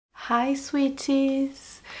Hi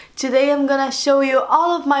sweeties! Today I'm gonna show you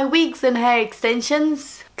all of my wigs and hair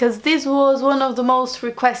extensions because this was one of the most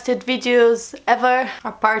requested videos ever,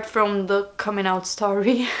 apart from the coming out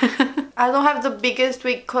story. I don't have the biggest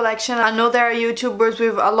wig collection. I know there are YouTubers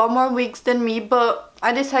with a lot more wigs than me, but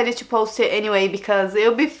I decided to post it anyway because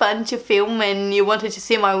it'll be fun to film and you wanted to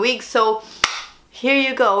see my wigs, so here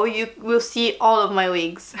you go, you will see all of my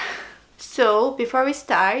wigs. So, before we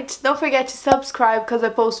start, don't forget to subscribe because I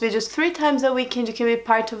post videos 3 times a week and you can be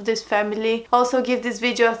part of this family. Also give this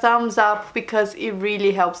video a thumbs up because it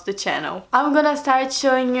really helps the channel. I'm gonna start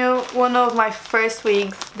showing you one of my first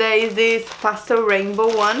wigs. There is this pastel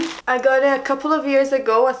rainbow one. I got it a couple of years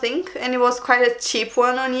ago, I think, and it was quite a cheap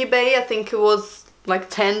one on eBay. I think it was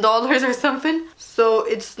like $10 or something. So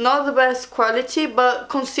it's not the best quality, but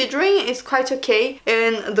considering it's quite okay,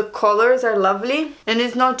 and the colors are lovely and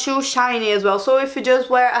it's not too shiny as well, so if you just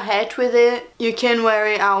wear a hat with it you can wear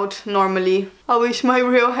it out normally. I wish my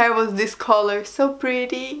real hair was this color, so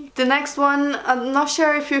pretty. The next one, I'm not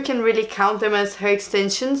sure if you can really count them as hair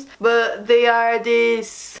extensions, but they are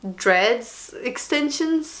these dreads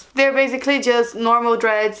extensions. They're basically just normal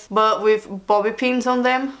dreads but with bobby pins on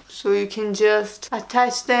them, so you can just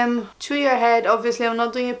attach them to your head. Obviously I'm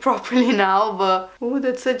not doing it properly now, but oh,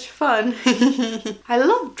 that's such fun. I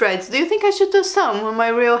love dreads. Do you think I should do some on my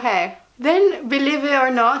real hair? Then, believe it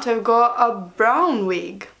or not, I've got a brown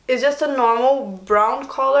wig. It's just a normal brown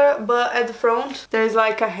color, but at the front there's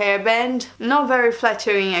like a hairband. Not very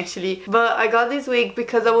flattering actually, but I got this wig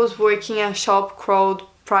because I was working at a shop called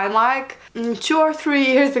Primark 2 or 3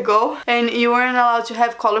 years ago, and you weren't allowed to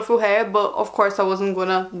have colorful hair, but of course I wasn't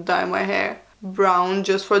gonna dye my hair brown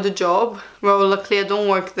just for the job. Well, luckily I don't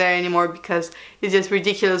work there anymore because it's just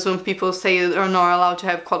ridiculous when people say they're not allowed to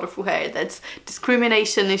have colorful hair. That's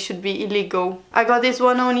discrimination. It should be illegal. I got this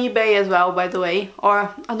one on eBay as well, by the way,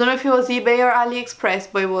 or I don't know if it was eBay or AliExpress,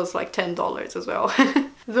 but it was like $10 as well.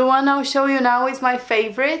 The one I'll show you now is my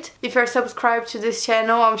favorite. If you're subscribed to this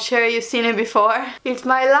channel, I'm sure you've seen it before. It's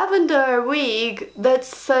my lavender wig.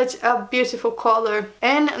 That's such a beautiful color.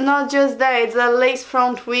 And not just that, it's a lace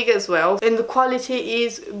front wig as well. And the quality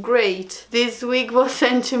is great. This wig was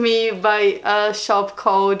sent to me by a shop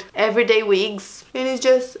called Everyday Wigs. And it's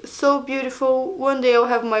just so beautiful. One day I'll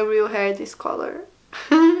have my real hair this color.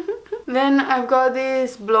 Then I've got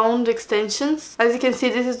these blonde extensions. As you can see,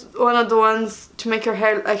 this is one of the ones to make your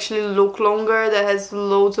hair actually look longer, that has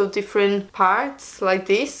loads of different parts like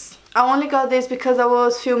this. I only got this because I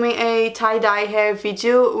was filming a tie-dye hair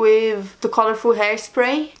video with the colorful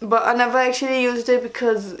hairspray, but I never actually used it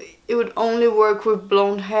because it would only work with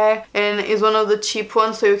blonde hair and it's one of the cheap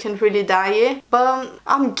ones, so you can't really dye it. But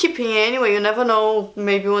I'm keeping it anyway, you never know,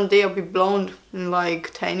 maybe one day I'll be blonde in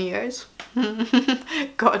like 10 years.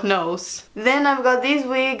 God knows. Then I've got this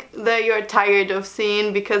wig that you're tired of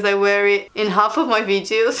seeing because I wear it in half of my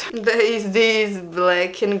videos. There is this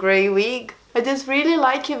black and grey wig. I just really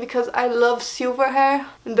like it because I love silver hair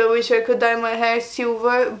and I wish I could dye my hair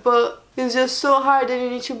silver, but it's just so hard and you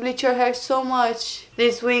need to bleach your hair so much.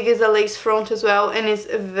 This wig is a lace front as well and it's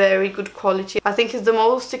a very good quality. I think it's the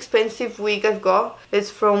most expensive wig I've got. It's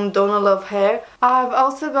from Donna Love Hair. I've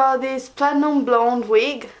also got this platinum blonde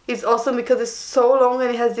wig. It's awesome because it's so long and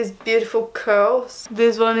it has these beautiful curls.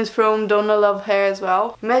 This one is from Donna Love Hair as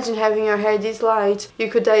well. Imagine having your hair this light. You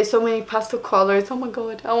could dye so many pastel colors. Oh my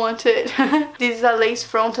god, I want it. This is a lace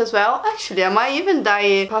front as well. Actually, I might even dye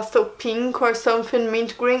it pastel pink or something,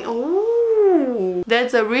 mint green. Ooh,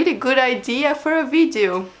 that's a really good idea for a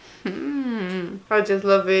video. I just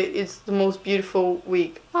love it. It's the most beautiful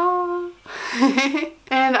wig.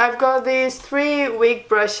 And I've got these 3 wig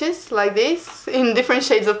brushes like this in different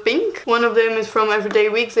shades of pink. One of them is from Everyday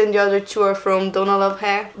Wigs and the other 2 are from Donna Love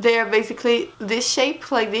Hair. They are basically this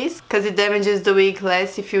shape like this because it damages the wig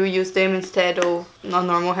less if you use them instead of a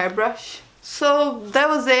normal hairbrush. So that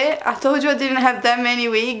was it. I told you I didn't have that many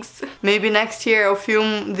wigs. Maybe next year I'll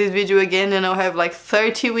film this video again and I'll have like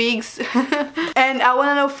 30 wigs. And I want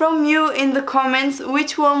to know from you in the comments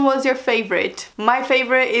which one was your favorite. My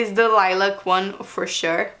favorite is the lilac one for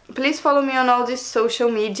sure. Please follow me on all this social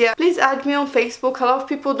media. Please add me on Facebook. A lot of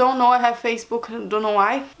people don't know I have Facebook, don't know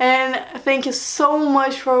why. And thank you so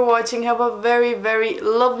much for watching. Have a very, very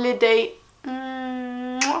lovely day